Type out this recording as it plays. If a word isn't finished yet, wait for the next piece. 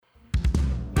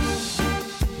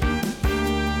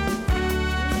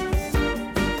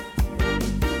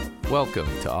Welcome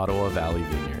to Ottawa Valley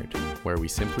Vineyard, where we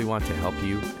simply want to help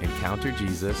you encounter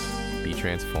Jesus, be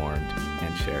transformed,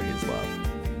 and share his love.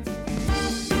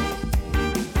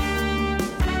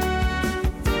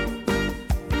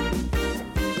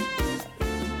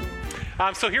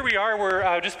 So here we are,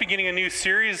 we're just beginning a new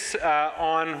series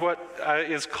on what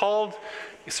is called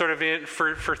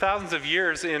for thousands of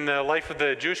years in the life of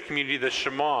the Jewish community, the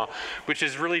Shema, which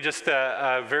is really just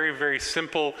a very, very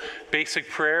simple, basic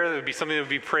prayer. That would be something that would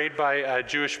be prayed by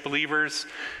Jewish believers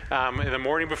in the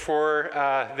morning before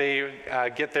they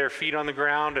get their feet on the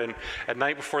ground, and at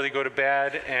night before they go to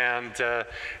bed, and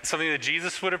something that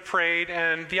Jesus would have prayed.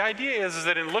 And the idea is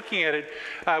that in looking at it,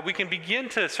 we can begin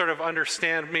to sort of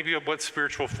understand maybe what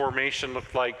spiritual formation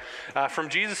looked like from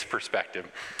Jesus' perspective.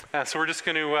 So we're just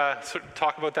going to sort of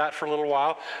talk about that for a little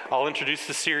while. I'll introduce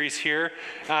the series here.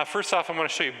 First off, I'm going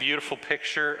to show you a beautiful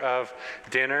picture of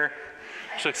dinner.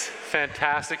 Which looks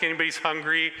fantastic. Anybody's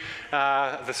hungry,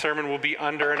 the sermon will be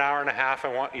under an hour and a half.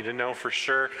 I want you to know for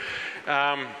sure.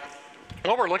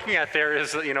 What we're looking at there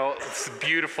is, it's a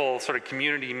beautiful sort of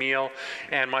community meal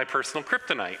and my personal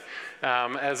kryptonite.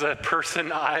 As a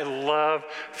person, I love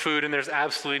food, and there's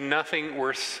absolutely nothing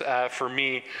worse for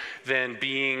me than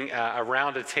being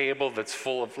around a table that's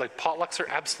full of, potlucks are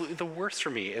absolutely the worst for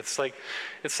me. It's like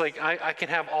I can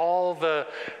have all the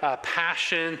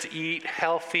passion to eat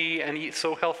healthy and eat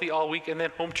so healthy all week, and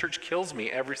then home church kills me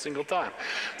every single time.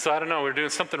 So I don't know, we're doing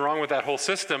something wrong with that whole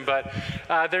system, but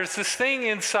there's this thing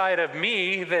inside of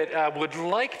me that would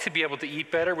like to be able to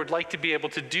eat better, would like to be able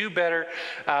to do better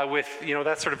with,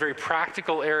 that sort of very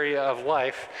practical area of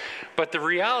life. But the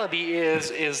reality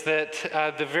is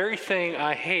that the very thing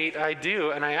I hate, I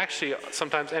do, and I actually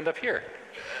sometimes end up here.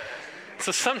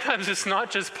 So sometimes it's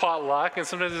not just potluck, and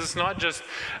sometimes it's not just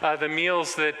the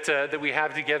meals that we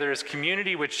have together as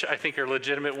community, which I think are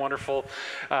legitimate, wonderful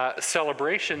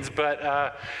celebrations,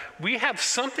 but we have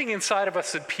something inside of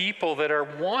us as people that are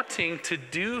wanting to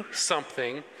do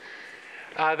something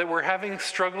that we're having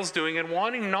struggles doing and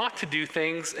wanting not to do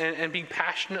things and being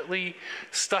passionately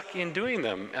stuck in doing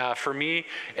them. For me,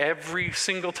 every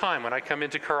single time when I come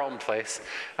into Carleton Place,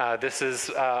 this is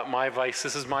my vice,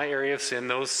 this is my area of sin.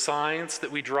 Those signs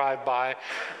that we drive by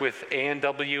with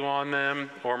A&W on them,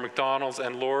 or McDonald's,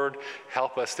 and Lord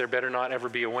help us, there better not ever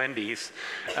be a Wendy's.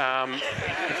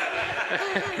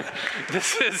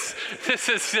 This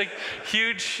is a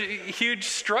huge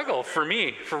struggle for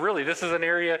me, really. This is an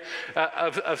area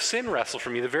of sin wrestle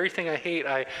for me. The very thing I hate,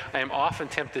 I am often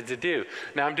tempted to do.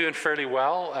 Now I'm doing fairly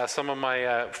well. Some of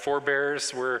my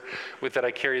forebears that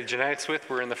I carry the genetics with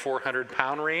were in the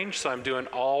 400-pound range, so I'm doing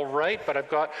all right, but I've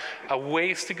got a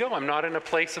ways to go. I'm not in a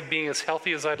place of being as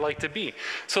healthy as I'd like to be.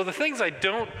 So the things I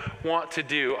don't want to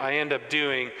do, I end up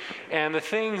doing, and the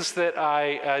things that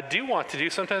I do want to do,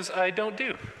 sometimes I don't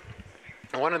do.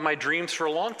 One of my dreams for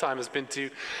a long time has been to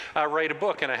write a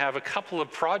book, and I have a couple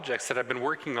of projects that I've been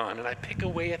working on, and I pick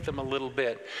away at them a little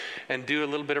bit and do a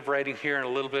little bit of writing here and a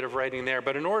little bit of writing there.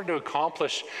 But in order to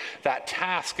accomplish that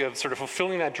task of sort of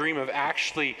fulfilling that dream of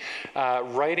actually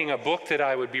writing a book that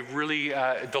I would be really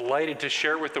delighted to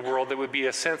share with the world, that would be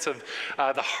a sense of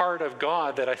the heart of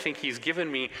God that I think he's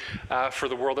given me for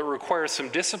the world, it requires some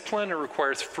discipline, it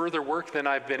requires further work than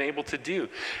I've been able to do.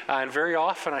 And very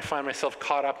often I find myself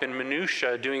caught up in minutiae,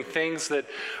 doing things that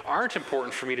aren't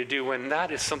important for me to do when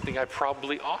that is something I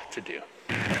probably ought to do.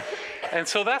 And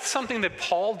so that's something that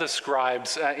Paul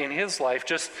describes in his life,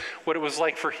 just what it was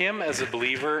like for him as a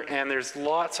believer, and there's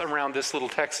lots around this little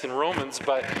text in Romans,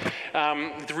 but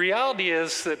the reality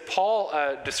is that Paul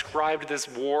described this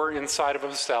war inside of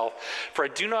himself. For I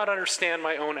do not understand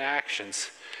my own actions,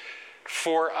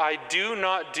 for I do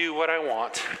not do what I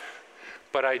want,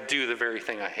 but I do the very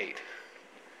thing I hate.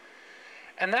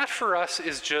 And that for us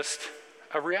is just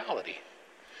a reality.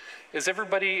 Is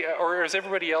everybody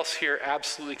else here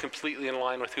absolutely, completely in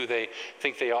line with who they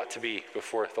think they ought to be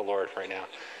before the Lord right now?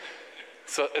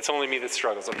 So it's only me that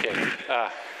struggles. Okay.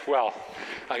 Well,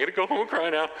 I'm going to go home and cry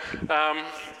now.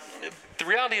 The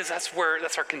reality is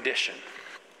that's our condition.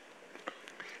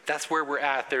 That's where we're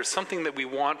at. There's something that we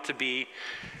want to be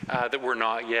that we're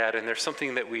not yet, and there's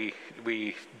something that we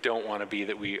don't want to be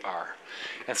that we are.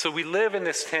 And so we live in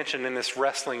this tension, in this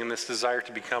wrestling, in this desire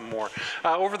to become more.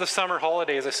 Over the summer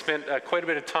holidays, I spent quite a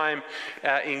bit of time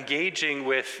engaging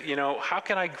with, how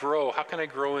can I grow? How can I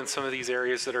grow in some of these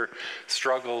areas that are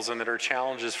struggles and that are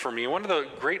challenges for me? One of the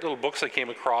great little books I came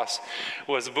across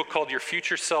was a book called Your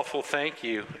Future Self Will Thank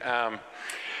You,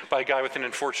 by a guy with an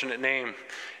unfortunate name.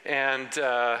 And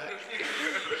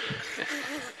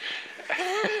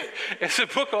it's a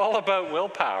book all about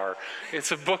willpower.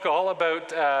 It's a book all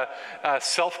about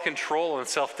self-control and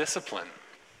self-discipline.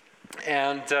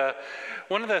 And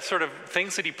one of the sort of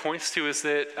things that he points to is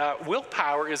that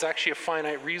willpower is actually a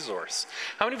finite resource.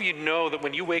 How many of you know that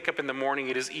when you wake up in the morning,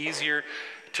 it is easier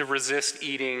to resist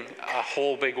eating a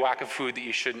whole big whack of food that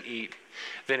you shouldn't eat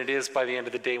than it is by the end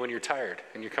of the day when you're tired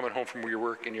and you're coming home from your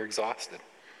work and you're exhausted?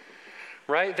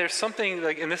 Right? There's something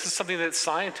like, and this is something that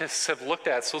scientists have looked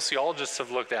at, sociologists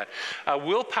have looked at.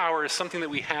 Willpower is something that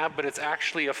we have, but it's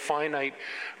actually a finite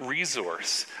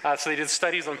resource. So they did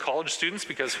studies on college students,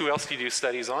 because who else do you do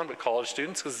studies on but college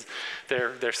students, because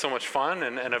they're so much fun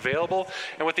and available.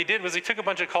 And what they did was they took a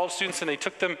bunch of college students and they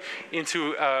took them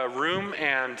into a room,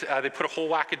 and they put a whole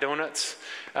whack of donuts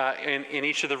in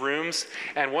each of the rooms.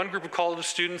 And one group of college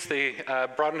students, they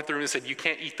brought them into the room and said, you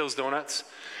can't eat those donuts.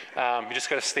 You just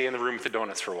got to stay in the room with the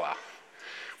donuts for a while,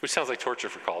 which sounds like torture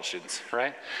for college students,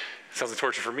 right? Sounds like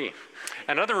torture for me.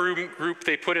 Another group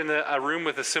they put in a room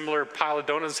with a similar pile of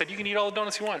donuts and said, you can eat all the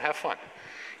donuts you want, have fun.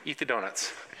 Eat the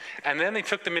donuts. And then they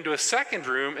took them into a second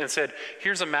room and said,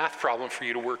 here's a math problem for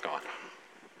you to work on.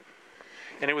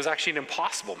 And it was actually an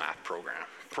impossible math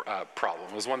problem.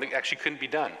 It was one that actually couldn't be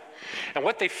done. And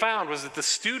what they found was that the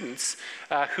students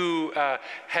who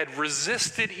had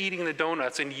resisted eating the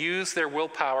donuts and used their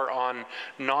willpower on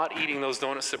not eating those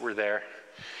donuts that were there,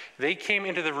 they came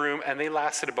into the room and they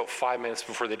lasted about 5 minutes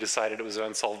before they decided it was an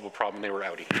unsolvable problem and they were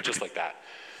outie, just like that.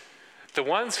 The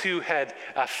ones who had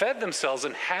fed themselves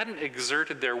and hadn't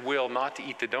exerted their will not to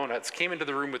eat the donuts came into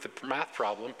the room with the math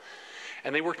problem,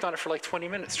 and they worked on it for like 20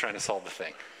 minutes trying to solve the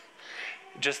thing.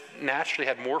 Just naturally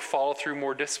had more follow through,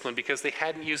 more discipline, because they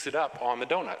hadn't used it up on the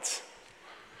donuts.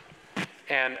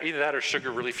 And either that or sugar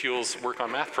really fuels work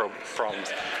on math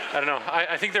problems. I don't know.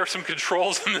 I think there are some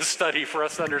controls in this study for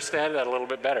us to understand that a little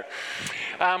bit better.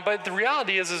 But the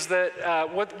reality is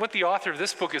that what the author of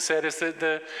this book has said is that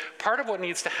the part of what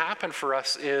needs to happen for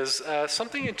us is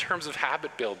something in terms of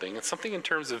habit building. It's something in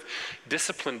terms of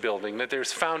discipline building, that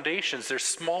there's foundations, there's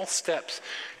small steps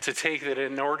to take that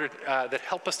in order that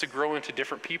help us to grow into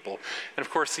different people. And of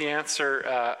course, the answer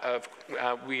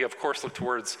we of course look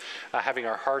towards having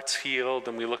our hearts healed,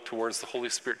 and we look towards the Holy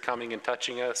Spirit coming and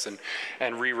touching us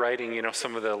and rewriting,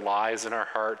 some of the lies in our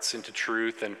hearts into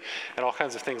truth and all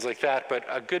kinds of things like that. But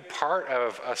a good part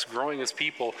of us growing as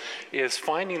people is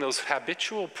finding those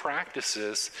habitual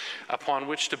practices upon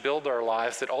which to build our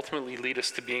lives that ultimately lead us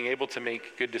to being able to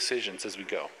make good decisions as we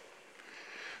go.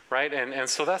 Right? And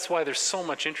so that's why there's so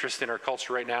much interest in our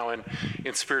culture right now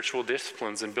in spiritual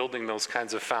disciplines and building those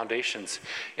kinds of foundations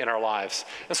in our lives.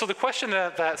 And so the question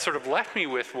that sort of left me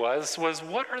with was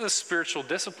what are the spiritual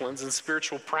disciplines and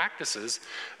spiritual practices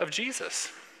of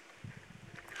Jesus?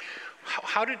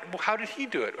 How did he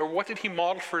do it? Or what did he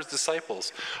model for his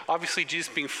disciples? Obviously,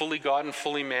 Jesus being fully God and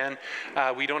fully man,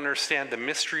 we don't understand the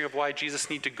mystery of why Jesus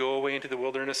needed to go away into the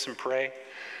wilderness and pray.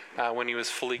 When he was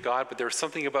fully God, but there was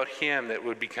something about him that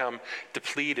would become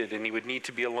depleted and he would need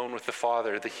to be alone with the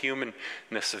Father. The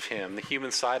humanness of him, the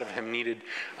human side of him needed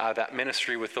that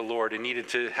ministry with the Lord and needed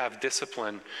to have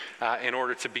discipline in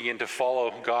order to begin to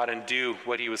follow God and do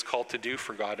what he was called to do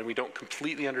for God. And we don't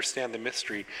completely understand the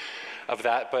mystery of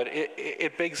that, but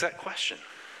it begs that question.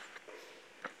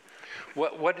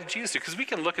 What did Jesus do? Because we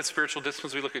can look at spiritual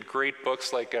disciplines. We look at great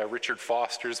books like Richard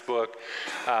Foster's book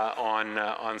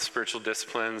on spiritual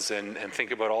disciplines and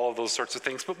think about all of those sorts of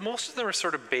things. But most of them are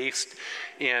sort of based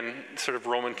in sort of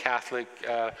Roman Catholic,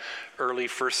 early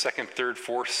 1st, 2nd, 3rd,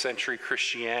 4th century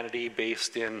Christianity,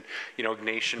 based in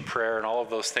Ignatian prayer and all of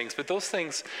those things. But those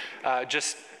things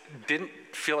just didn't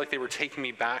feel like they were taking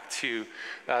me back to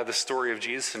the story of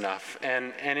Jesus enough.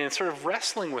 And in sort of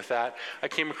wrestling with that, I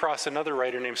came across another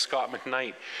writer named Scott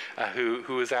McKnight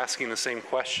who was asking the same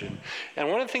question. And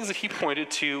one of the things that he pointed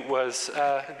to was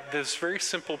this very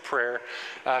simple prayer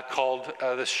called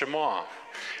the Shema,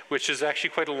 which is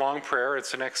actually quite a long prayer.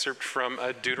 It's an excerpt from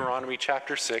Deuteronomy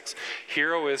chapter 6.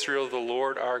 Hear, O Israel, the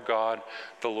Lord our God,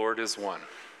 the Lord is one.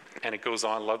 And it goes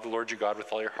on, love the Lord your God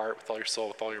with all your heart, with all your soul,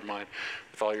 with all your mind,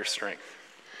 with all your strength.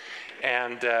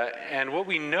 And what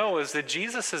we know is that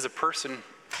Jesus as a person,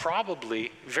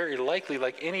 probably, very likely,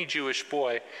 like any Jewish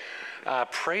boy,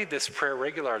 prayed this prayer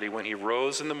regularly when he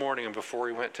rose in the morning and before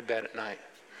he went to bed at night.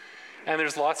 And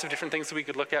there's lots of different things that we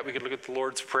could look at. We could look at the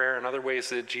Lord's Prayer and other ways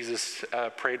that Jesus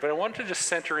prayed. But I wanted to just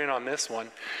center in on this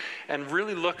one and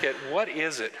really look at what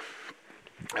is it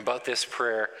about this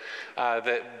prayer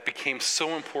that became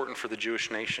so important for the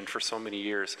Jewish nation for so many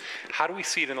years. How do we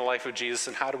see it in the life of Jesus,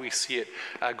 and how do we see it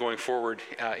going forward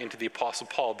into the Apostle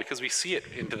Paul? Because we see it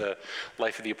into the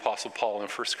life of the Apostle Paul in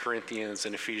 1 Corinthians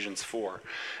and Ephesians 4.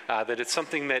 That it's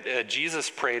something that Jesus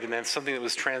prayed, and then something that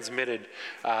was transmitted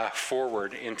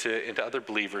forward into other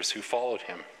believers who followed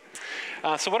him.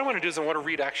 So what I want to do is I want to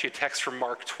read actually a text from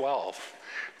Mark 12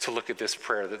 to look at this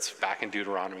prayer that's back in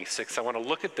Deuteronomy 6. I want to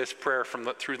look at this prayer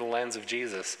through the lens of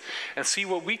Jesus and see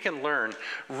what we can learn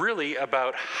really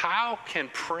about how can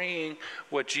praying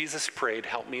what Jesus prayed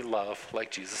help me love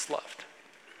like Jesus loved.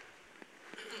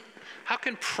 How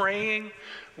can praying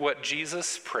what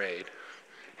Jesus prayed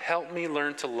help me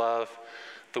learn to love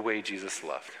the way Jesus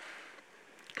loved?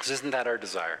 Because isn't that our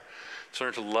desire? To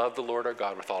learn to love the Lord our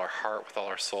God with all our heart, with all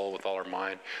our soul, with all our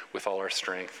mind, with all our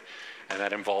strength. And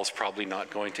that involves probably not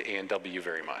going to A&W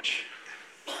very much.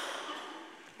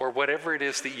 Or whatever it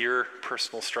is that your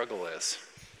personal struggle is.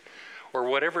 Or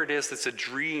whatever it is that's a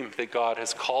dream that God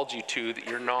has called you to that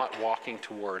you're not walking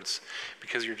towards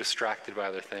because you're distracted by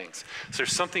other things. So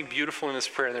there's something beautiful in this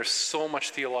prayer, and there's so much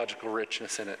theological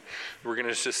richness in it. We're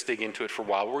going to just dig into it for a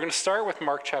while. We're going to start with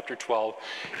Mark chapter 12,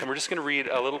 and we're just going to read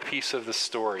a little piece of the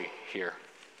story here.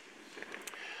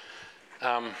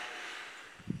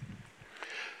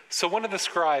 So one of the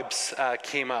scribes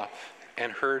came up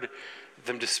and heard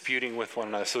them disputing with one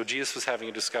another. So Jesus was having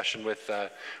a discussion with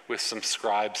some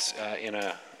scribes in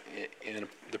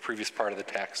the previous part of the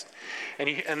text.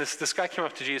 And this guy came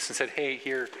up to Jesus and said, "Hey,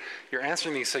 here, you're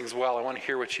answering these things well. I want to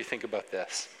hear what you think about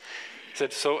this." He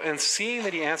said, and seeing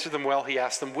that he answered them well, he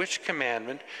asked them, "Which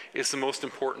commandment is the most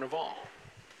important of all?"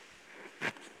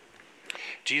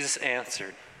 Jesus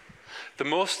answered, "The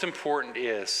most important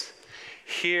is,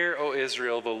 'Hear, O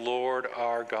Israel, the Lord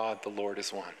our God, the Lord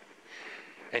is one.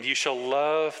 And you shall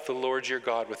love the Lord your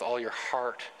God with all your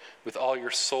heart, with all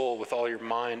your soul, with all your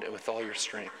mind, and with all your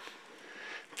strength.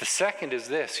 The second is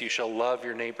this, you shall love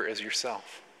your neighbor as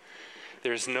yourself.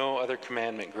 There is no other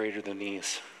commandment greater than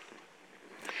these.'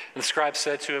 And the scribe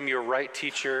said to him, 'You are right,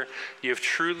 teacher. You have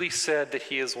truly said that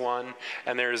he is one,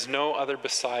 and there is no other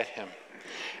beside him.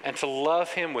 And to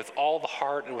love him with all the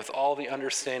heart and with all the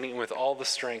understanding and with all the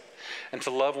strength, and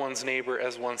to love one's neighbor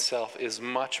as oneself is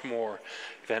much more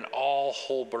than all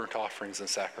whole burnt offerings and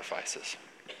sacrifices.'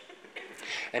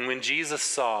 And when Jesus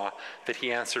saw that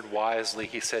he answered wisely,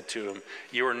 he said to him,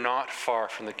 'You are not far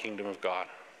from the kingdom of God.'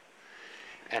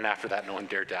 And after that, no one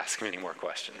dared to ask him any more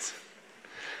questions."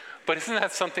 But isn't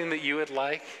that something that you would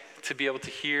like? To be able to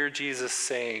hear Jesus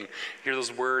saying, hear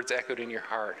those words echoed in your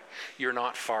heart, "You're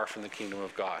not far from the kingdom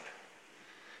of God."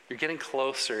 You're getting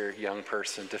closer, young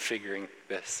person, to figuring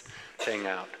this thing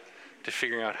out, to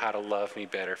figuring out how to love me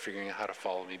better, figuring out how to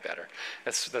follow me better.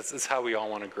 That's how we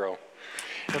all want to grow.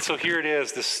 And so here it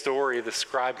is, this story. The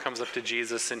scribe comes up to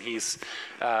Jesus, and he's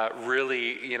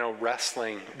really,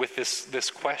 wrestling with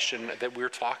this question that we're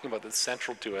talking about that's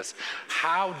central to us.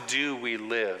 How do we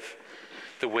live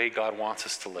the way God wants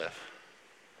us to live?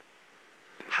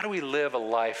 How do we live a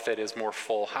life that is more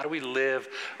full? How do we live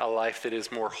a life that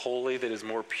is more holy, that is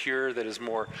more pure, that is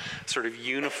more sort of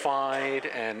unified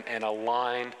and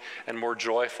aligned and more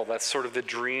joyful? That's sort of the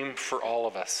dream for all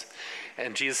of us.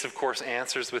 And Jesus, of course,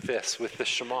 answers with this, with the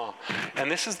Shema.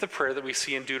 And this is the prayer that we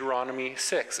see in Deuteronomy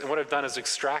 6. And what I've done is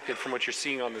extracted from what you're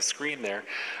seeing on the screen there.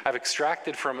 I've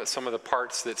extracted from it some of the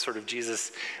parts that sort of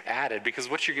Jesus added. Because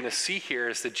what you're going to see here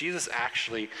is that Jesus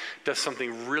actually does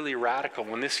something really radical.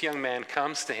 When this young man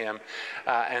comes to him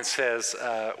and says,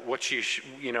 "What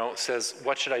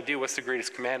should I do? What's the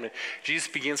greatest commandment?" Jesus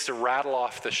begins to rattle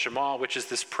off the Shema, which is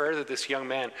this prayer that this young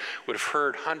man would have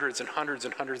heard hundreds and hundreds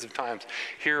and hundreds of times.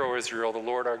 "Hear, O Israel, the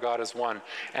Lord our God is one."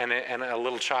 And a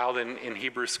little child in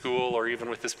Hebrew school or even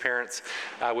with his parents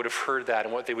would have heard that.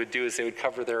 And what they would do is they would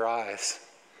cover their eyes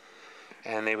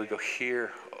and they would go,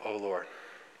 "Hear, O Lord.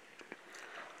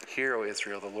 Hear, O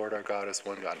Israel, the Lord our God is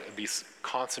one God." It would be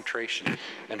concentration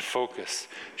and focus.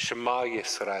 "Shema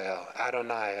Yisrael,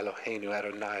 Adonai Eloheinu,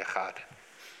 Adonai Echad."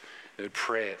 They would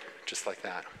pray it just like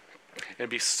that. It'd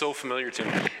be so familiar to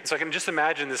him. So I can just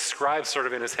imagine this scribe sort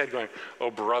of in his head going,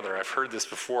 "Oh, brother, I've heard this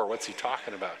before. What's he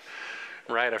talking about?"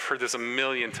 Right? I've heard this a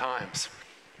million times.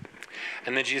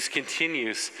 And then Jesus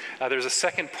continues. There's a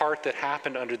second part that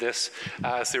happened under this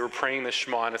as they were praying the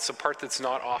Shema. And it's a part that's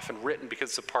not often written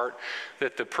because it's a part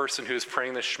that the person who is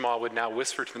praying the Shema would now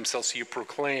whisper to themselves. So you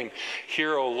proclaim,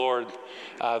 "Hear, O Lord,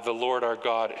 the Lord our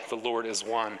God, the Lord is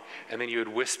one." And then you would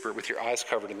whisper with your eyes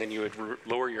covered. And then you would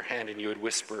lower your hand and you would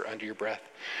whisper under your breath,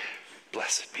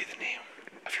 "Blessed be the name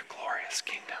of your glorious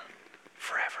kingdom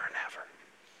forever and ever."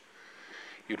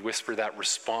 You'd whisper that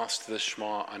response to the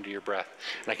Shema under your breath.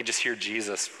 And I can just hear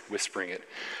Jesus whispering it.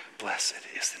 "Blessed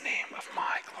is the name of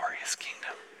my glorious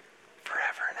kingdom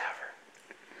forever and ever."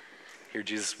 Hear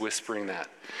Jesus whispering that.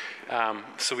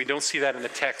 So we don't see that in the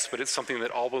text, but it's something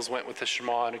that always went with the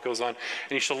Shema, and it goes on.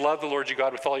 "And you shall love the Lord your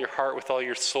God with all your heart, with all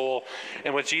your soul."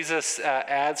 And what Jesus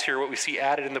adds here, what we see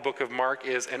added in the book of Mark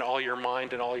is, "and all your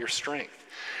mind and all your strength."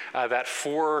 That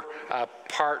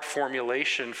four-part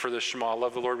formulation for the Shema,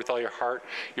 love the Lord with all your heart,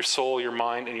 your soul, your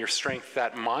mind, and your strength.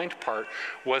 That mind part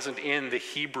wasn't in the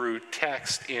Hebrew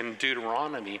text in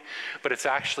Deuteronomy, but it's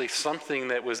actually something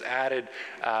that was added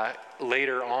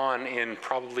later on in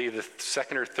probably the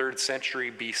 2nd or 3rd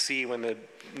century BC when the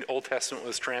Old Testament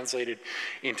was translated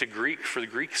into Greek for the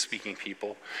Greek-speaking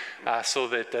people, so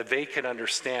that they could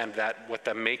understand what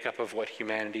the makeup of what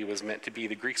humanity was meant to be.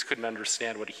 The Greeks couldn't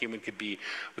understand what a human could be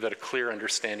without a clear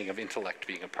understanding of intellect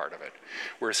being a part of it,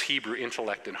 whereas Hebrew,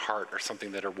 intellect and heart are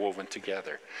something that are woven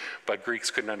together. But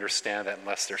Greeks couldn't understand that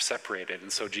unless they're separated,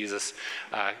 and so Jesus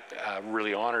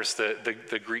really honors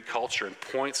the Greek culture and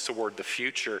points toward the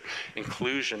future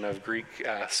inclusion of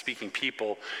Greek-speaking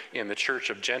people in the church,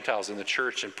 of Gentiles in the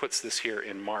church, and puts this here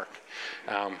in Mark.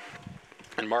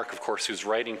 And Mark, of course, who's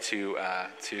writing to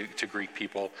Greek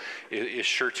people, is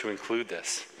sure to include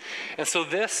this. And so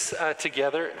this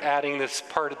together, adding this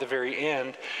part at the very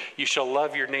end, you shall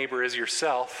love your neighbor as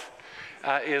yourself,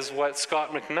 is what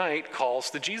Scott McKnight calls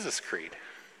the Jesus Creed.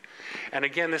 And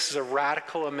again, this is a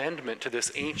radical amendment to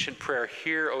this ancient prayer.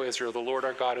 Hear, O Israel, the Lord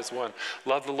our God is one.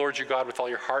 Love the Lord your God with all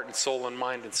your heart and soul and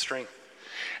mind and strength.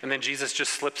 And then Jesus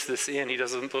just slips this in. He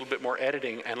does a little bit more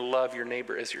editing, and love your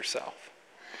neighbor as yourself,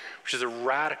 which is a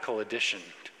radical addition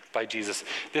by Jesus.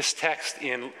 This text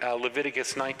in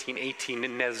Leviticus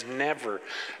 19:18 has never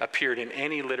appeared in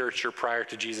any literature prior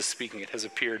to Jesus speaking. It has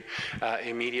appeared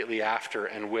immediately after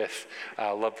and with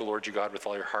love the Lord your God with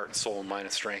all your heart and soul and mind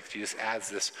and strength. Jesus adds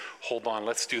this, hold on,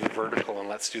 let's do the vertical and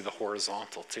let's do the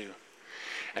horizontal too.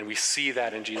 And we see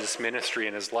that in Jesus' ministry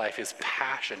and his life, his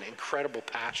passion, incredible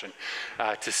passion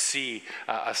to see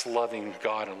us loving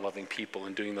God and loving people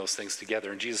and doing those things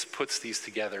together. And Jesus puts these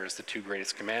together as the two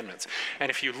greatest commandments. And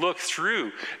if you look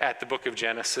through at the book of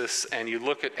Genesis and you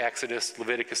look at Exodus,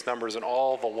 Leviticus, Numbers, and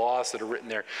all the laws that are written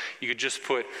there, you could just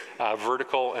put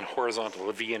vertical and horizontal,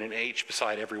 a V and an H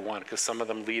beside every one, because some of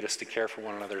them lead us to care for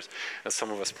one another and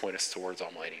some of us point us towards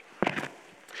Almighty.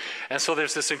 And so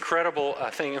there's this incredible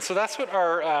thing. And so that's what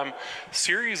our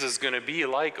series is going to be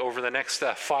like over the next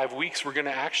 5 weeks. We're going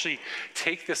to actually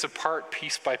take this apart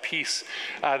piece by piece.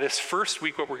 This first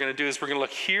week, what we're going to do is we're going to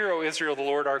look, Hear, O Israel, the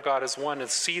Lord our God is one, and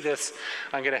see this.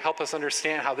 I'm going to help us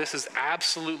understand how this is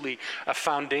absolutely a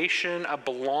foundation of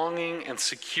belonging and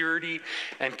security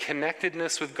and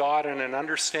connectedness with God and an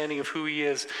understanding of who he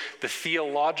is, the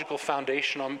theological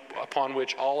foundation upon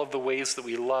which all of the ways that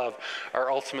we love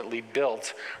are ultimately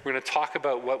built. We're going to talk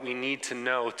about what we need to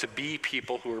know to be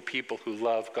people who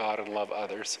love God and love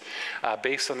others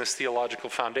based on this theological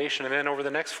foundation. And then over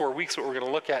the next 4 weeks, what we're going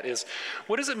to look at is,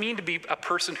 what does it mean to be a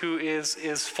person who is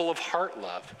full of heart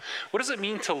love? What does it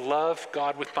mean to love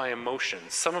God with my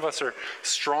emotions? Some of us are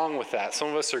strong with that. Some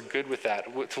of us are good with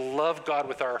that. To love God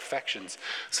with our affections.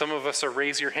 Some of us are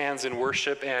raise your hands in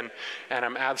worship, and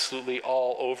I'm absolutely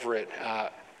all over it.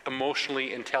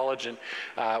 Emotionally intelligent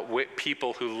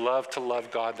people who love to love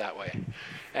God that way.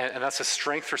 And that's a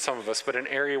strength for some of us, but an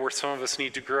area where some of us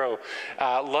need to grow.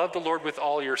 Love the Lord with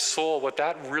all your soul. What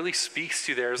that really speaks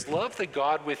to there is love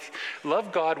God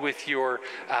with your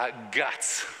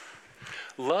guts.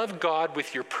 Love God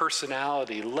with your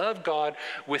personality. Love God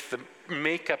with the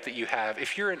makeup that you have.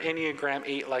 If you're an Enneagram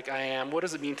 8 like I am, what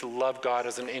does it mean to love God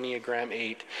as an Enneagram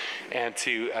 8 and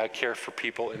to care for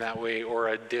people in that way, or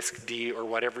a Disc D, or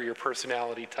whatever your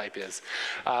personality type is?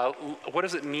 What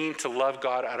does it mean to love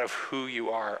God out of who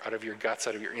you are, out of your guts,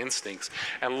 out of your instincts,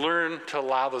 and learn to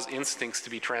allow those instincts to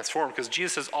be transformed? Because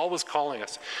Jesus is always calling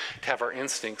us to have our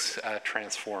instincts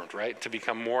transformed, right? To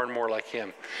become more and more like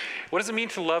him. What does it mean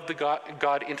to love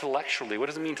God intellectually? What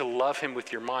does it mean to love him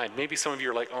with your mind? Maybe some of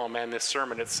you are like, oh man, this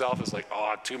sermon itself is like,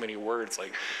 oh, too many words.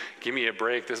 Like, give me a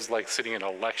break. This is like sitting in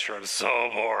a lecture. I'm so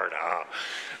bored. Oh.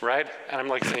 Right? And I'm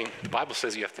like saying, the Bible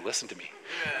says you have to listen to me.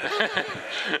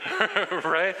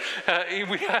 Right?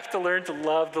 We have to learn to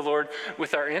love the Lord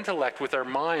with our intellect, with our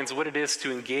minds, what it is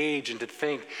to engage and to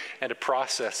think and to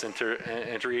process and to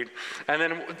read. And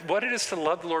then what it is to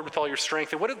love the Lord with all your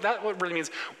strength. And what really means,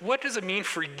 what does it mean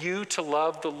for you to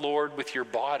love the Lord with your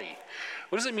body?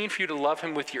 What does it mean for you to love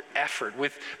him with your effort,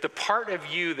 with the part of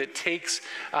you that takes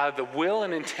the will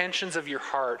and intentions of your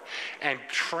heart and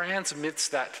transmits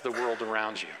that to the world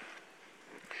around you?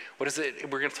 What is it?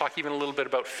 We're going to talk even a little bit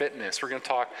about fitness. We're going to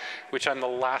talk, which I'm the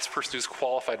last person who's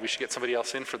qualified. We should get somebody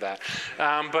else in for that.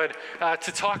 But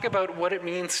to talk about what it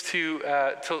means to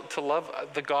love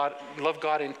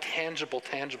God in tangible,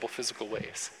 physical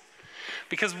ways.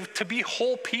 Because to be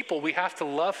whole people, we have to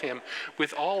love him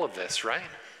with all of this, right?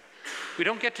 We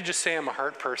don't get to just say I'm a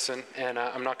heart person and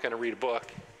I'm not going to read a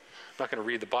book, not going to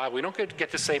read the Bible. We don't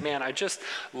get to say, man, I just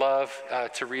love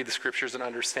to read the scriptures and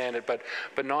understand it,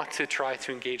 but not to try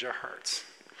to engage our hearts.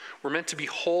 We're meant to be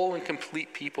whole and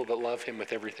complete people that love him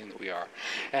with everything that we are.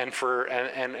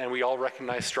 And we all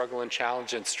recognize struggle and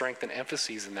challenge and strength and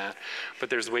emphases in that, but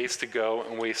there's ways to go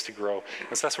and ways to grow.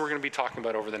 And so that's what we're going to be talking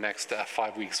about over the next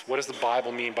 5 weeks. What does the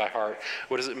Bible mean by heart?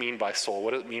 What does it mean by soul?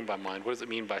 What does it mean by mind? What does it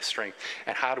mean by strength?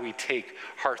 And how do we take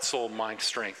heart, soul, mind,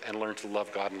 strength and learn to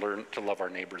love God and learn to love our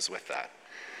neighbors with that?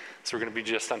 So we're going to be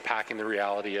just unpacking the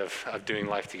reality of doing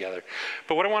life together.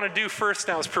 But what I want to do first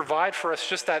now is provide for us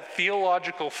just that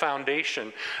theological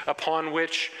foundation upon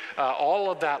which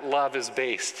all of that love is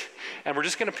based. And we're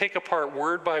just going to pick apart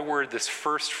word by word this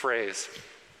first phrase.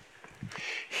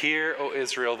 Hear, O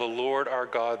Israel, the Lord our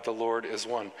God, the Lord is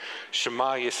one.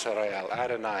 Shema Yisrael,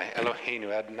 Adonai,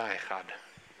 Eloheinu, Adonai Echad.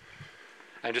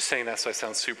 I'm just saying that so I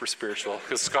sound super spiritual,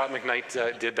 because Scott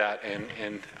McKnight did that,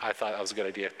 and I thought that was a good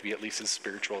idea to be at least as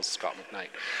spiritual as Scott McKnight.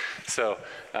 So,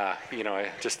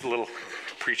 just a little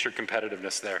preacher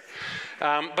competitiveness there.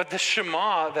 But the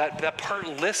Shema, that part,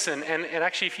 listen, and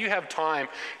actually if you have time,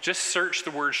 just search the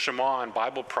word Shema on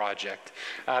Bible Project,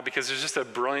 because there's just a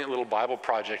brilliant little Bible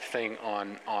Project thing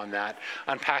on that,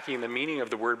 unpacking the meaning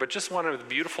of the word. But just one of the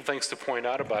beautiful things to point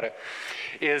out about it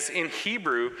is in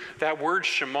Hebrew, that word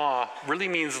Shema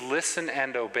really means listen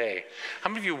and obey. How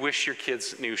many of you wish your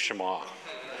kids knew Shema?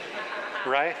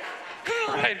 Right?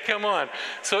 Right, come on.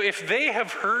 So if they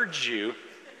have heard you,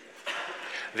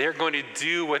 they're going to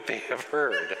do what they have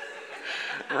heard.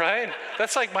 Right?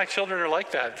 That's like my children are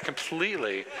like that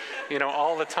completely,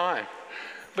 all the time.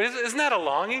 But isn't that a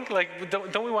longing? Like,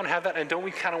 don't we want to have that? And don't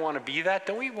we kind of want to be that?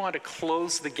 Don't we want to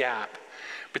close the gap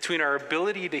between our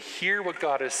ability to hear what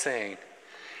God is saying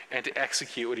and to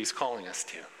execute what he's calling us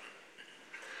to?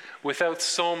 Without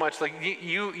so much, like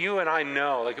you and I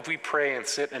know, like if we pray and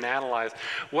sit and analyze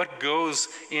what goes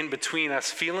in between us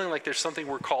feeling like there's something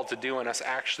we're called to do and us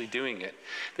actually doing it,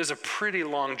 there's a pretty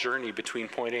long journey between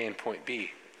point A and point B.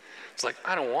 It's like,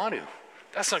 I don't want to.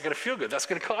 That's not going to feel good. That's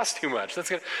going to cost too much.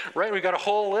 Right? We've got a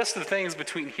whole list of things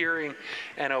between hearing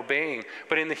and obeying.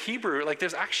 But in the Hebrew, like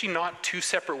there's actually not two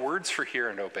separate words for hear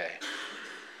and obey.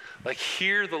 Like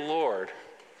hear the Lord.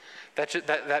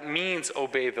 That means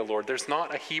obey the Lord. There's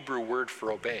not a Hebrew word for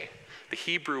obey. The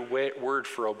Hebrew word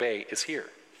for obey is hear.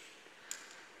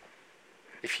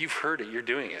 If you've heard it, you're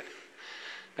doing it.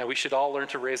 Now, we should all learn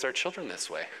to raise our children this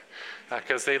way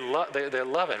because they love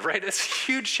it, right? It's a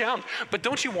huge challenge. But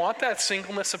don't you want that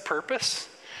singleness of purpose?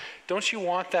 Don't you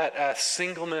want that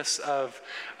singleness of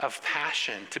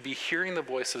passion to be hearing the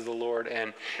voice of the Lord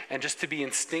and just to be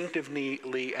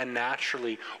instinctively and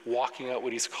naturally walking out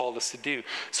what he's called us to do?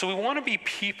 So we want to be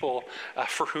people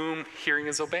for whom hearing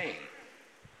is obeying.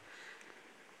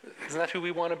 Isn't that who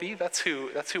we want to be? That's who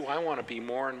I want to be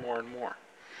more and more and more.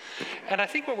 And I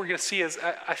think what we're going to see is,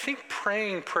 I think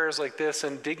praying prayers like this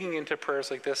and digging into prayers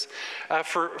like this,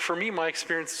 for me, my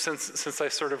experience since I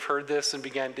sort of heard this and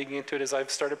began digging into it is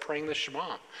I've started praying the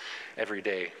Shema every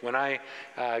day. When I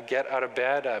get out of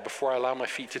bed, before I allow my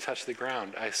feet to touch the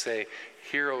ground, I say,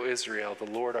 Hear, O Israel, the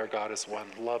Lord our God is one.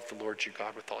 Love the Lord your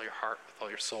God with all your heart, with all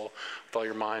your soul, with all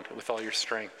your mind, with all your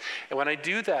strength. And when I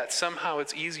do that, somehow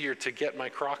it's easier to get my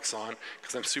Crocs on,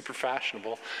 because I'm super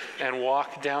fashionable, and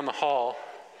walk down the hall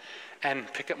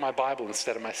and pick up my Bible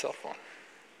instead of my cell phone.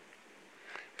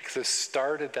 Because I've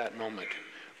started that moment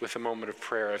with a moment of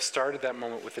prayer. I've started that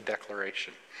moment with a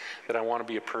declaration that I want to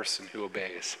be a person who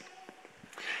obeys.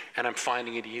 And I'm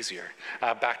finding it easier.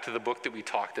 Back to the book that we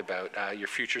talked about, Your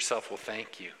Future Self Will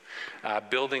Thank You.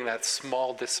 Building that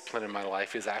small discipline in my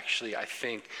life is actually, I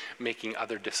think, making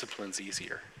other disciplines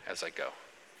easier as I go.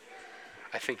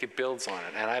 I think it builds on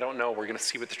it. And I don't know, we're going to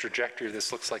see what the trajectory of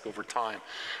this looks like over time.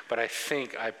 But I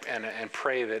think, and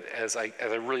pray that as I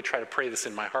really try to pray this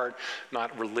in my heart,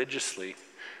 not religiously,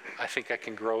 I think I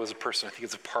can grow as a person. I think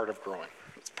it's a part of growing.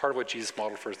 It's part of what Jesus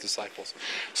modeled for his disciples.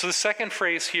 So the second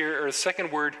phrase here, or the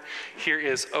second word here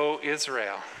is, O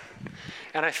Israel.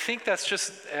 And I think that's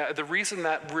just the reason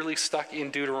that really stuck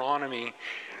in Deuteronomy.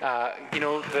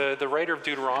 The writer of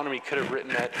Deuteronomy could have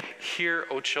written that, Hear,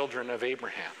 O children of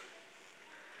Abraham.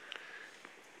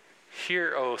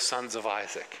 Hear, O sons of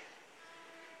Isaac.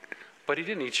 But he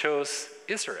didn't. He chose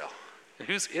Israel. And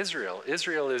who's Israel?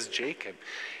 Israel is Jacob.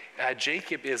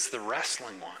 Jacob is the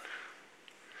wrestling one.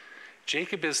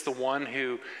 Jacob is the one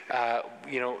who, I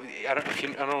don't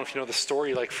know if you know the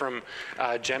story, like from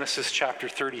Genesis chapter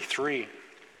 33.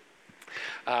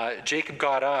 Jacob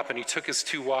got up and he took his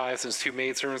 2 wives and his 2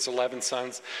 maidservants, 11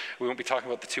 sons. We won't be talking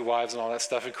about the 2 wives and all that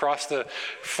stuff. He crossed the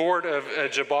ford of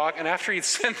Jabbok, and after he'd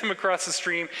sent them across the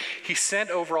stream, he sent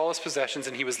over all his possessions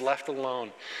and he was left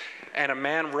alone. And a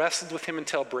man wrestled with him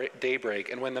until daybreak.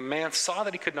 And when the man saw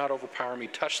that he could not overpower him, he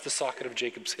touched the socket of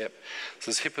Jacob's hip. So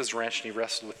his hip was wrenched, and he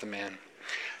wrestled with the man.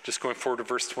 Just going forward to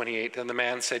verse 28. Then the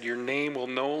man said, your name will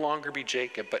no longer be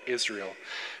Jacob, but Israel,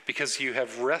 because you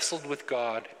have wrestled with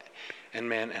God and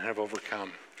men and have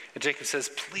overcome. And Jacob says,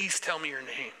 please tell me your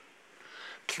name.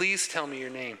 Please tell me your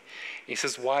name. And he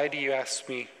says, why do you ask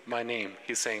me my name?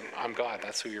 He's saying, I'm God.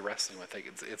 That's who you're wrestling with.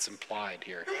 Like it's implied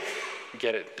here.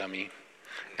 Get it, dummy.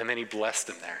 And then he blessed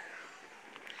him there.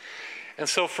 And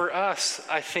so for us,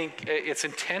 I think it's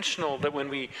intentional that when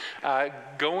we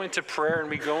go into prayer and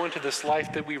we go into this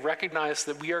life, that we recognize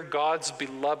that we are God's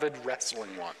beloved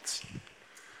wrestling ones.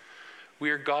 We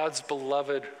are God's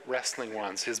beloved wrestling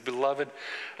ones, his beloved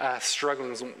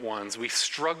struggling ones. We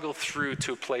struggle through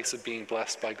to a place of being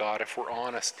blessed by God. If we're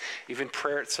honest, even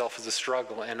prayer itself is a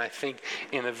struggle. And I think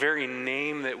in the very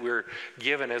name that we're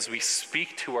given as we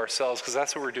speak to ourselves, because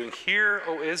that's what we're doing. Hear,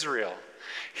 O Israel.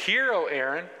 Hear, O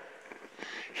Aaron.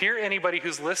 Hear anybody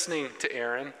who's listening to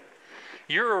Aaron.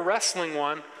 You're a wrestling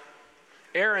one.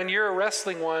 Aaron, you're a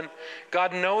wrestling one.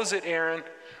 God knows it, Aaron,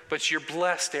 but you're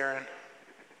blessed, Aaron.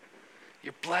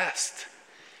 You're blessed.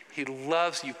 He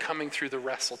loves you coming through the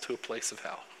wrestle to a place of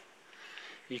hell.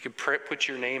 You can put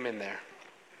your name in there.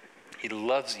 He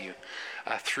loves you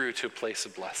through to a place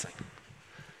of blessing.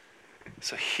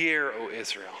 So hear, O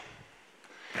Israel.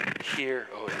 Hear,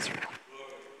 O Israel.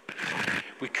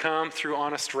 We come through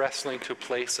honest wrestling to a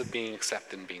place of being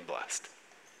accepted and being blessed.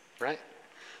 Right?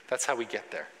 That's how we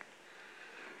get there.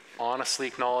 Honestly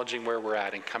acknowledging where we're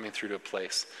at and coming through to a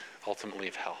place ultimately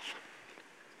of health.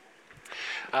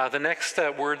 The next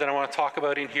word that I want to talk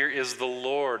about in here is the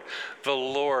Lord,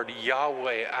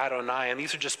 Yahweh, Adonai. And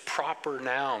these are just proper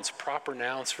nouns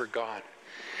for God.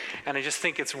 And I just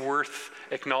think it's worth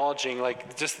acknowledging,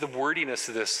 like, just the wordiness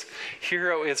of this.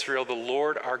 Hear, O Israel, the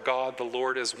Lord our God, the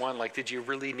Lord is one. Like, did you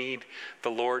really need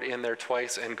the Lord in there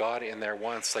twice and God in there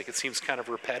once? Like, it seems kind of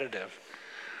repetitive.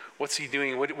 What's he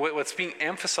doing? What's being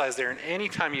emphasized there? And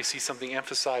anytime you see something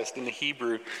emphasized in the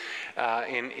Hebrew,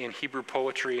 in Hebrew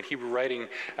poetry and Hebrew writing,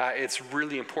 it's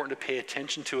really important to pay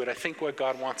attention to it. I think what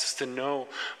God wants us to know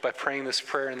by praying this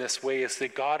prayer in this way is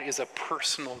that God is a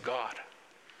personal God.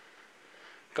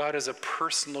 God is a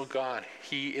personal God.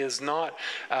 He is not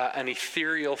an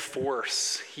ethereal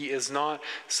force. He is not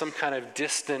some kind of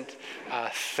distant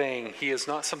thing. He is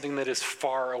not something that is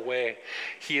far away.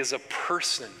 He is a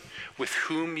person with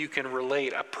whom you can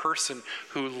relate, a person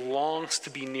who longs to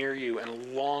be near you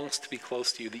and longs to be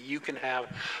close to you, that you can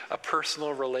have a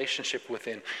personal relationship with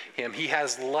him. He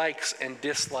has likes and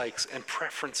dislikes and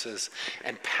preferences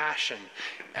and passion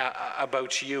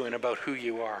about you and about who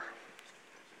you are.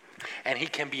 And he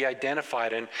can be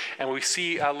identified. And we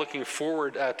see, looking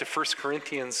forward to 1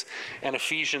 Corinthians and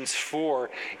Ephesians 4,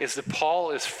 is that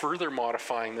Paul is further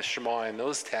modifying the Shema in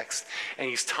those texts, and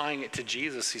he's tying it to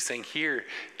Jesus. He's saying, here,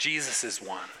 Jesus is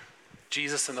one.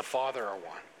 Jesus and the Father are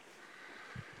one.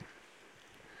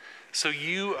 So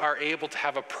you are able to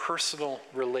have a personal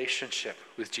relationship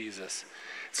with Jesus.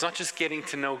 It's not just getting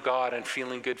to know God and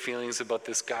feeling good feelings about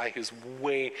this guy who's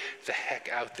way the heck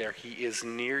out there. He is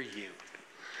near you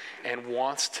and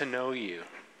wants to know you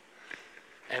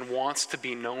and wants to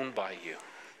be known by you.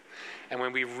 And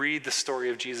when we read the story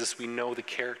of Jesus, we know the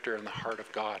character and the heart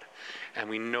of God, and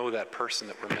we know that person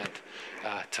that we're meant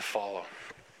to follow.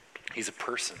 He's a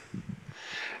person.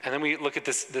 And then we look at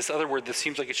this other word that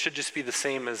seems like it should just be the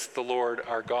same as the Lord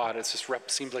our God. It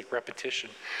just seems like repetition.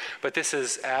 But this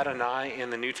is Adonai in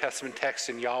the New Testament text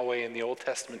and Yahweh in the Old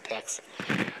Testament text.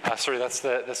 That's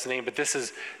the name. But this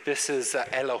is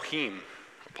Elohim.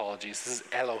 Apologies. This is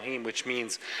Elohim, which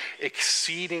means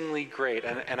exceedingly great.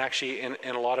 And actually, in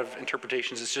a lot of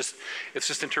interpretations, it's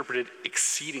just interpreted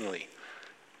exceedingly.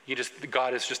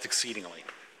 God is just exceedingly.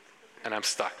 And I'm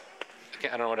stuck. I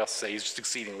don't know what else to say. He's just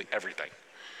exceedingly everything.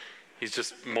 He's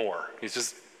just more. He's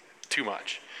just too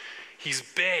much. He's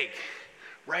big,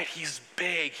 right? He's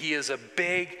big. He is a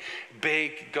big,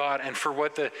 big God. And for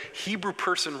what the Hebrew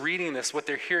person reading this, what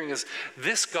they're hearing is,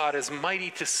 this God is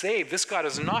mighty to save. This God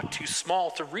is not too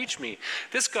small to reach me.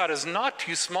 This God is not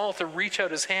too small to reach out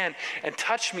his hand and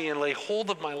touch me and lay hold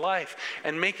of my life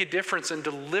and make a difference and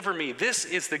deliver me. This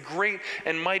is the great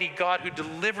and mighty God who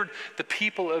delivered the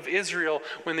people of Israel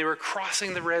when they were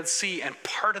crossing the Red Sea and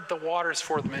parted the waters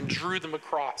for them and drew them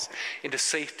across into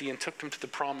safety and took them to the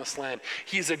promised land.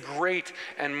 He is a great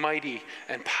and mighty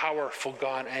and powerful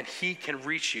God, and he can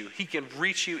reach you. He can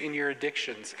reach you in your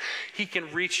addictions. He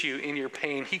can reach you in your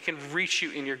pain. He can reach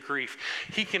you in your grief.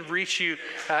 He can reach you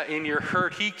in your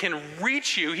hurt. He can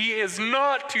reach you. He is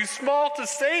not too small to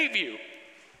save you.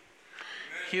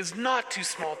 He is not too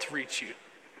small to reach you.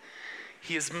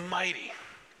 He is mighty.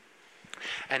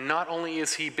 And not only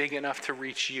is he big enough to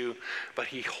reach you, but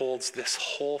he holds this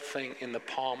whole thing in the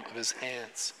palm of his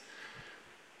hands.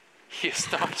 He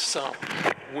is not some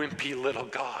wimpy little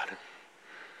God.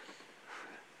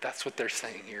 That's what they're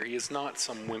saying here. He is not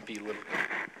some wimpy little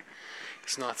God.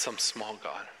 He's not some small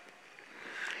God.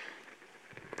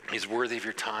 He's worthy of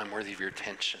your time, worthy of your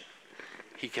attention.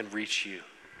 He can reach you.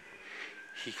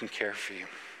 He can care for you.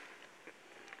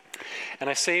 And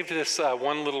I saved this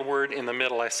one little word in the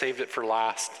middle. I saved it for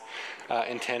last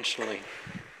intentionally.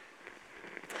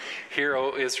 Hear,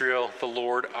 O Israel, the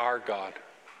Lord our God.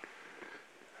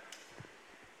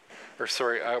 Or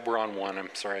sorry, we're on one. I'm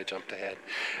sorry, I jumped ahead.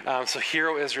 So hear,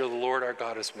 O Israel, the Lord our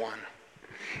God is one.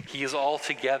 He is all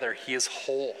together. He is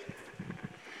whole.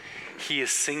 He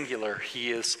is singular. He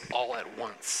is all at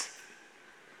once.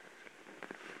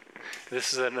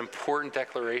 This is an important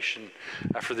declaration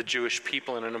for the Jewish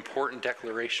people and an important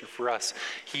declaration for us.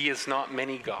 He is not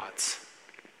many gods.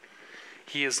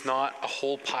 He is not a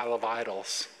whole pile of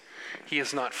idols. He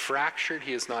is not fractured.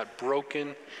 He is not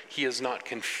broken. He is not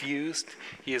confused.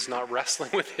 He is not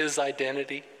wrestling with his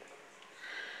identity.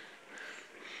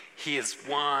 He is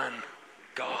one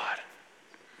God.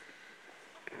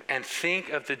 And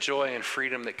think of the joy and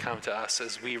freedom that come to us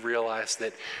as we realize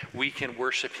that we can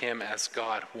worship him as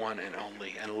God, one and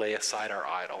only, and lay aside our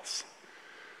idols.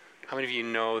 How many of you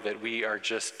know that we are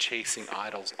just chasing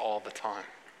idols all the time?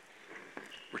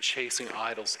 We're chasing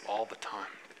idols all the time.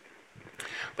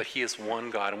 But he is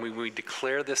one God, and we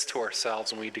declare this to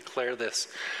ourselves, and we declare this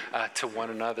to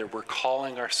one another. We're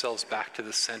calling ourselves back to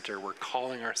the center. We're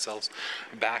calling ourselves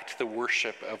back to the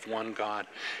worship of one God.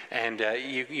 And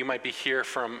you might be here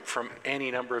from any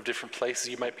number of different places.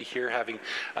 You might be here having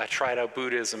tried out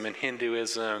Buddhism and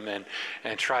Hinduism and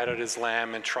tried out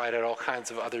Islam and tried out all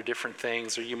kinds of other different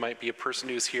things. Or you might be a person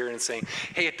who's here and saying,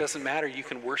 hey, it doesn't matter. You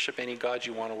can worship any God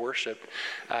you want to worship.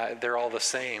 They're all the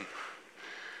same.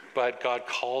 But God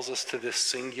calls us to this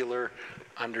singular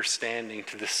understanding,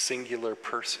 to this singular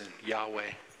person,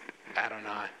 Yahweh,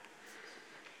 Adonai,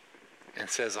 and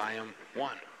says, I am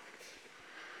one.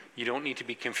 You don't need to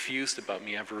be confused about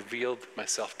me. I've revealed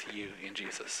myself to you in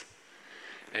Jesus.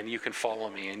 And you can follow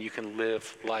me, and you can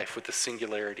live life with the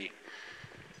singularity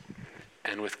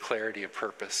and with clarity of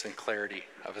purpose and clarity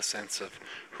of a sense of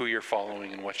who you're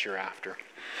following and what you're after.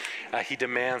 He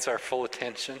demands our full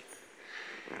attention.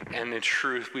 And in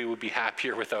truth, we would be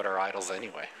happier without our idols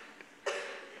anyway.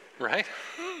 Right?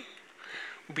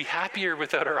 We'd be happier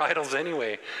without our idols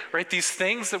anyway. Right? These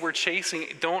things that we're chasing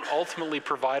don't ultimately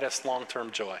provide us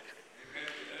long-term joy.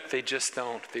 They just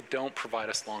don't. They don't provide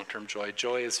us long-term joy.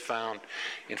 Joy is found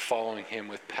in following him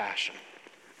with passion.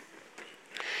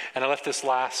 And I left this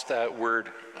last word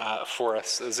for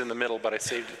us. It was in the middle, but I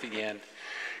saved it at the end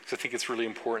because I think it's really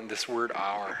important. This word,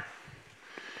 our.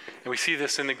 And we see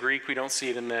this in the Greek. We don't see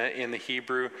it in the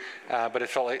Hebrew, but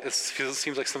it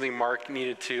seems like something Mark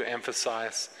needed to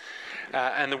emphasize.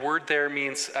 And the word there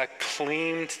means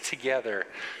claimed together.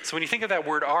 So when you think of that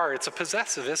word "our," it's a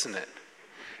possessive, isn't it?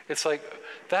 It's like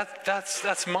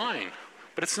that's mine.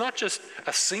 But it's not just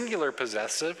a singular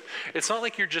possessive. It's not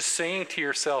like you're just saying to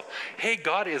yourself, "Hey,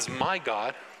 God is my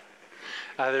God."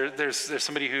 There's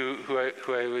somebody who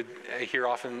I would hear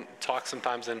often talk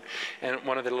sometimes, and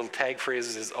one of the little tag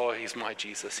phrases is, "Oh, he's my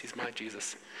Jesus. He's my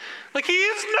Jesus." Like, he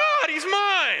is not. He's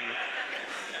mine.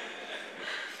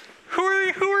 Who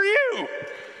are you?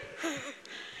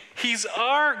 He's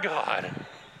our God.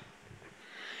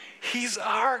 He's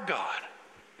our God.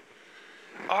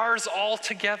 Ours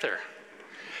altogether.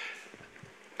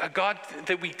 A God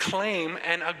that we claim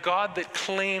and a God that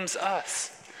claims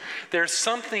us. There's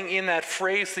something in that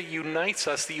phrase that unites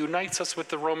us with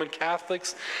the Roman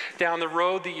Catholics down the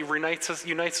road, that unites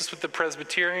us with the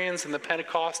Presbyterians and the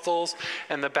Pentecostals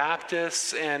and the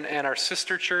Baptists and our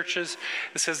sister churches.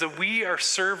 It says that we are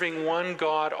serving one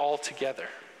God altogether.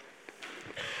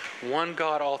 One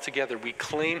God altogether. We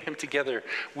claim him together.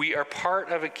 We are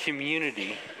part of a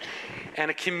community,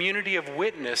 and a community of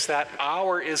witness. That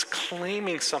our is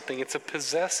claiming something. It's a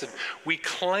possessive. We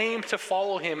claim to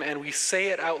follow him, and we say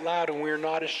it out loud, and we're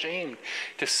not ashamed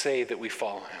to say that we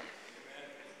follow him.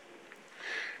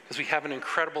 Because we have an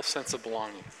incredible sense of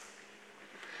belonging.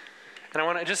 And I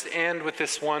want to just end with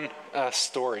this one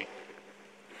story.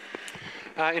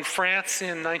 In France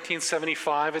in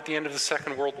 1975, at the end of the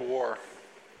Second World War,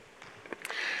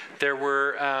 there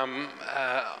were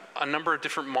a number of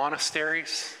different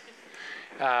monasteries,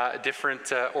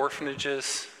 different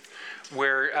orphanages,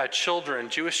 where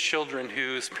Jewish children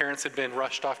whose parents had been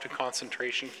rushed off to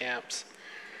concentration camps,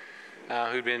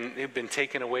 who'd been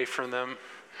taken away from them,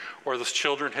 or those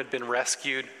children had been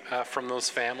rescued from those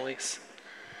families.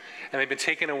 And they'd been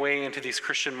taken away into these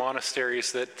Christian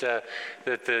monasteries that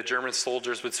the German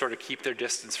soldiers would sort of keep their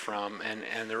distance from.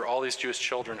 And there were all these Jewish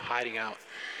children hiding out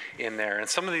in there. And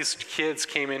some of these kids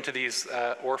came into these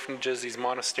orphanages, these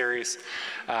monasteries,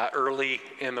 early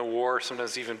in the war,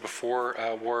 sometimes even before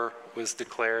war was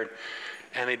declared.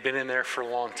 And they'd been in there for a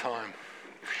long time.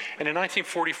 And in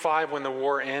 1945, when the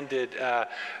war ended,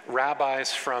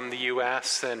 rabbis from the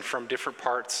U.S. and from different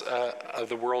parts of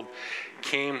the world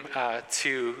came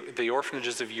to the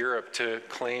orphanages of Europe to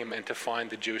claim and to find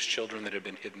the Jewish children that had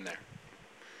been hidden there.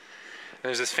 And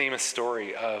there's this famous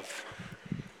story of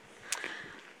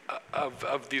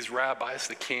these rabbis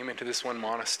that came into this one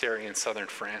monastery in southern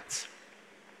France.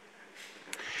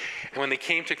 And when they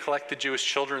came to collect the Jewish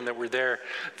children that were there,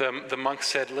 the monks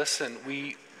said, "Listen,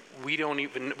 we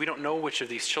don't know which of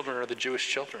these children are the Jewish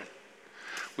children.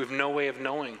 We have no way of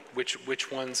knowing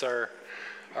which ones are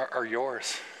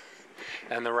yours."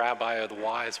 And the rabbi, or the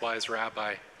wise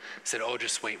rabbi, said, "Oh,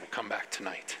 just wait, we'll come back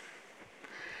tonight."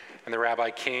 And the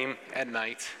rabbi came at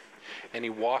night, and he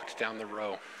walked down the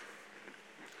row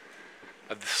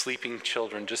of the sleeping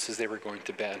children just as they were going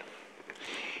to bed.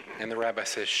 And the rabbi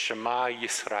says, "Shema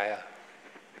Yisrael,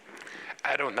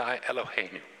 Adonai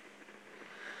Eloheinu,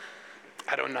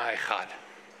 Adonai Echad."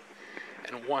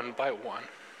 And one by one,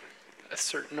 a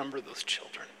certain number of those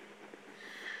children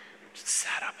just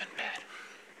sat up in bed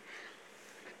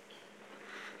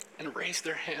and raised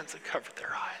their hands and covered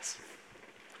their eyes.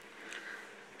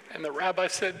 And the rabbi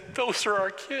said, "Those are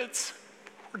our kids.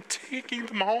 We're taking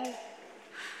them home.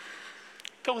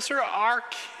 Those are our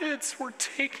kids. We're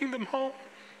taking them home."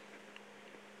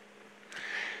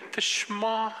 The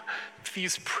Shema,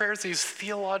 these prayers, these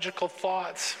theological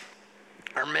thoughts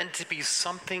are meant to be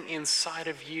something inside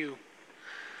of you,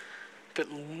 that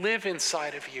live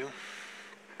inside of you,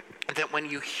 that when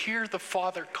you hear the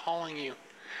Father calling you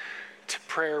to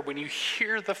prayer, when you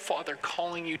hear the Father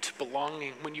calling you to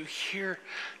belonging, when you hear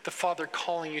the Father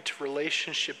calling you to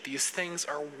relationship, these things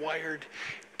are wired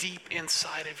deep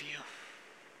inside of you.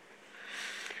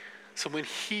 So when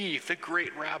he, the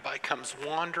great rabbi, comes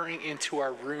wandering into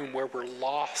our room where we're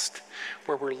lost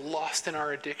in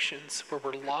our addictions, where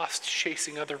we're lost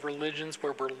chasing other religions,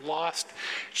 where we're lost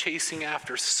chasing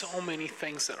after so many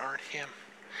things that aren't him,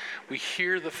 we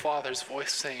hear the Father's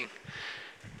voice saying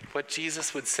what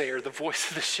Jesus would say, or the voice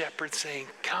of the shepherd saying,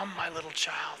 "Come, my little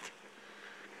child.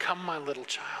 Come, my little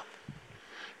child.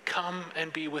 Come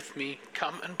and be with me.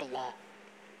 Come and belong."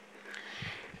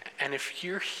 And if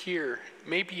you're here,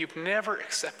 maybe you've never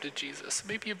accepted Jesus.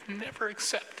 Maybe you've never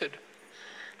accepted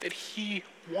that he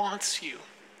wants you,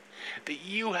 that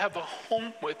you have a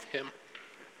home with him.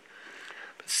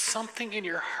 But something in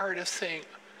your heart is saying,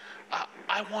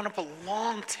 I want to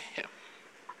belong to him.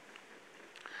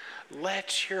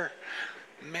 Let your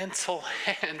mental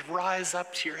hand rise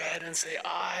up to your head and say,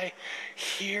 "I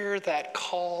hear that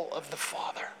call of the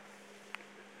Father,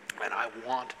 and I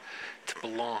want to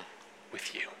belong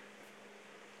with you."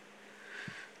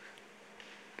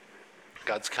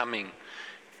 God's coming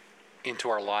into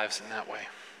our lives in that way.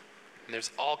 And there's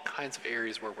all kinds of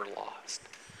areas where we're lost.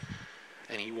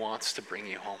 And he wants to bring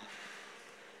you home.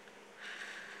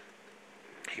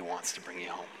 He wants to bring you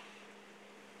home.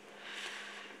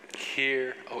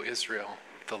 Hear, O Israel,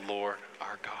 the Lord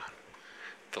our God.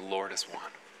 The Lord is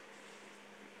one.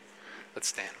 Let's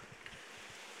stand.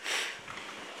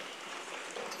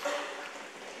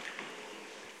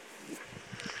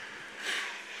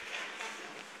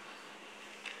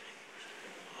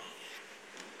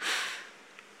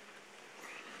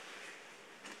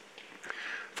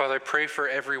 Father, I pray for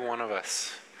every one of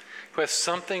us who has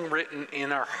something written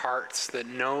in our hearts that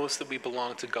knows that we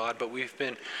belong to God, but we've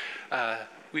been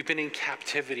in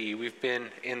captivity. We've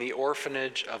been in the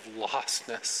orphanage of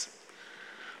lostness.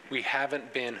 We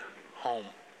haven't been home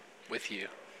with you.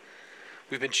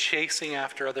 We've been chasing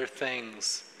after other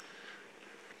things.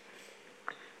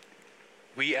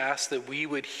 We ask that we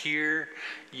would hear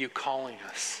you calling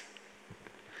us.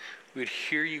 We would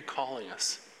hear you calling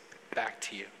us back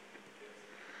to you.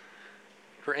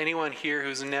 For anyone here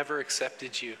who's never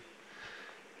accepted you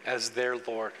as their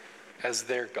Lord, as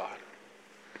their God,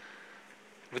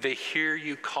 would they hear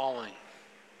you calling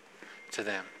to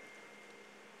them?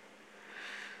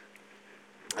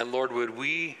 And Lord, would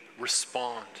we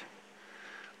respond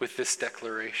with this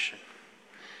declaration?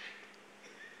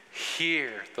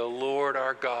 Hear, the Lord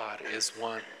our God is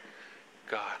one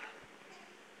God.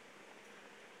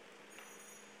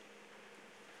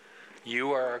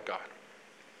 You are our God.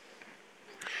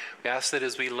 We ask that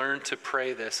as we learn to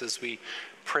pray this, as we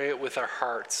pray it with our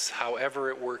hearts, however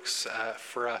it works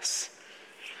for us,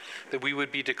 that we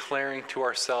would be declaring to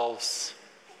ourselves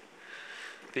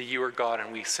that you are God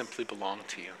and we simply belong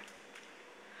to you.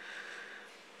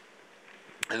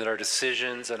 And that our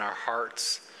decisions and our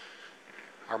hearts,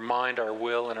 our mind, our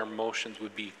will, and our emotions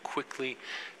would be quickly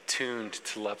tuned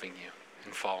to loving you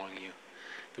and following you.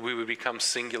 That we would become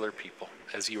singular people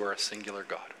as you are a singular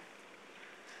God.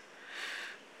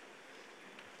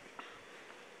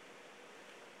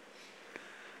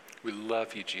 We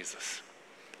love you, Jesus.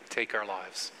 Take our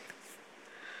lives.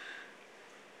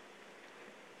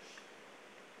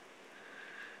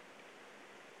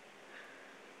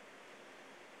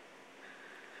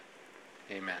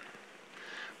 Amen.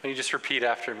 Why don't you just repeat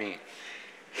after me?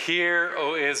 Hear,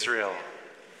 O Israel,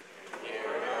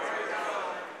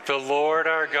 the Lord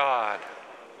our God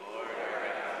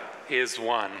is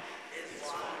one.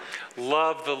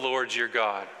 Love the Lord your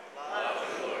God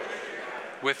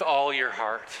with all your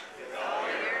heart,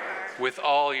 with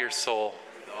all your soul,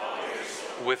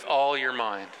 with all your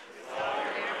mind,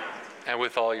 and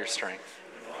with all your strength.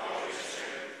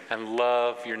 And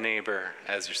love your neighbor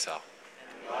as yourself.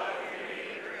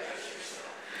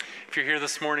 If you're here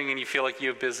this morning and you feel like you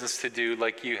have business to do,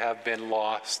 like you have been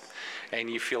lost, and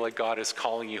you feel like God is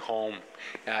calling you home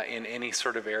in any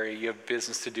sort of area, you have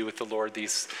business to do with the Lord,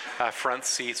 these front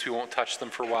seats, we won't touch them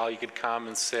for a while. You could come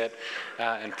and sit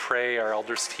and pray. Our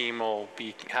elders team will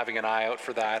be having an eye out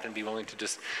for that and be willing to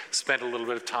just spend a little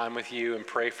bit of time with you and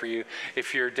pray for you.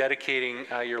 If you're dedicating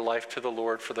your life to the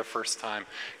Lord for the first time,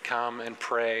 come and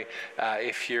pray.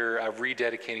 If you're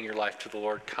rededicating your life to the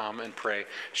Lord, come and pray.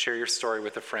 Share your story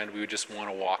with a friend. We would just want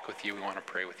to walk with you. We want to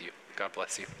pray with you. God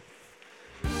bless you.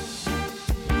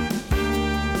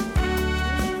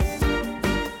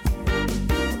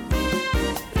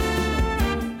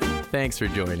 Thanks for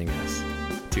joining us.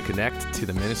 To connect to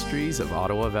the ministries of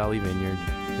Ottawa Valley Vineyard,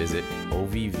 visit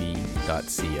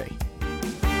ovv.ca.